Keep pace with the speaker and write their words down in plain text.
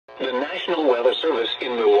The National Weather Service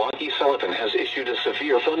in Milwaukee-Sullivan has issued a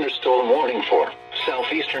severe thunderstorm warning for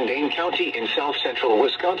southeastern Dane County in south-central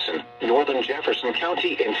Wisconsin, northern Jefferson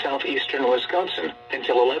County in southeastern Wisconsin,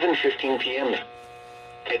 until 11:15 p.m.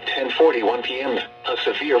 At 10:41 p.m., a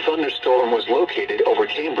severe thunderstorm was located over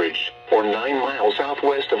Cambridge, or 9 miles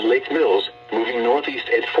southwest of Lake Mills, moving northeast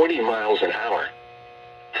at 40 miles an hour.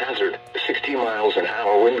 Hazard, 60 miles an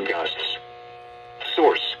hour wind gusts.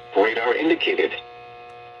 Source, radar indicated.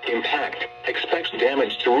 Impact, expects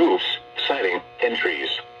damage to roofs, siding, and trees.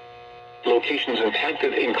 Locations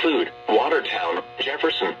impacted include Watertown,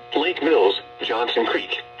 Jefferson, Lake Mills, Johnson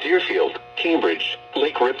Creek, Deerfield, Cambridge,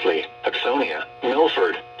 Lake Ripley, Axonia,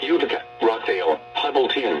 Milford, Utica, Rockdale,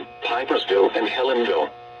 Hubbleton, Pipersville, and Helenville.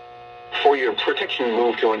 For your protection,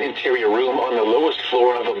 move to an interior room on the lowest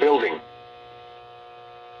floor of a building.